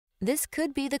This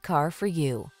could be the car for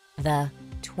you. The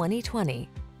 2020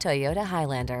 Toyota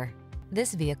Highlander.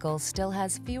 This vehicle still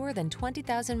has fewer than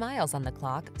 20,000 miles on the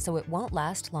clock, so it won't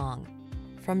last long.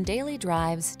 From daily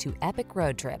drives to epic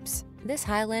road trips, this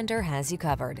Highlander has you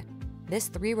covered.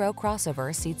 This 3-row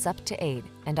crossover seats up to 8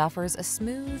 and offers a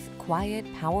smooth, quiet,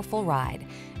 powerful ride,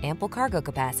 ample cargo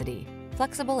capacity,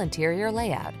 flexible interior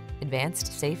layout,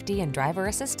 advanced safety and driver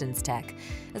assistance tech,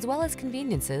 as well as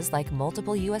conveniences like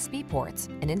multiple USB ports,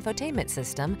 an infotainment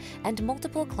system, and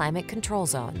multiple climate control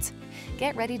zones.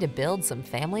 Get ready to build some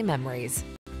family memories.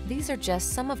 These are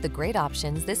just some of the great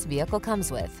options this vehicle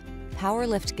comes with: power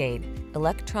liftgate,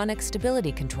 electronic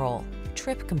stability control,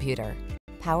 trip computer,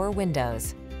 power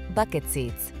windows, bucket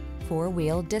seats,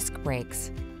 4-wheel disc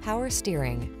brakes, power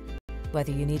steering.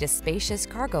 Whether you need a spacious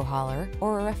cargo hauler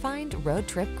or a refined road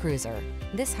trip cruiser,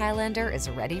 this Highlander is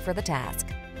ready for the task.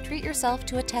 Treat yourself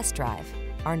to a test drive.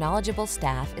 Our knowledgeable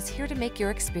staff is here to make your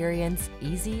experience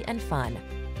easy and fun.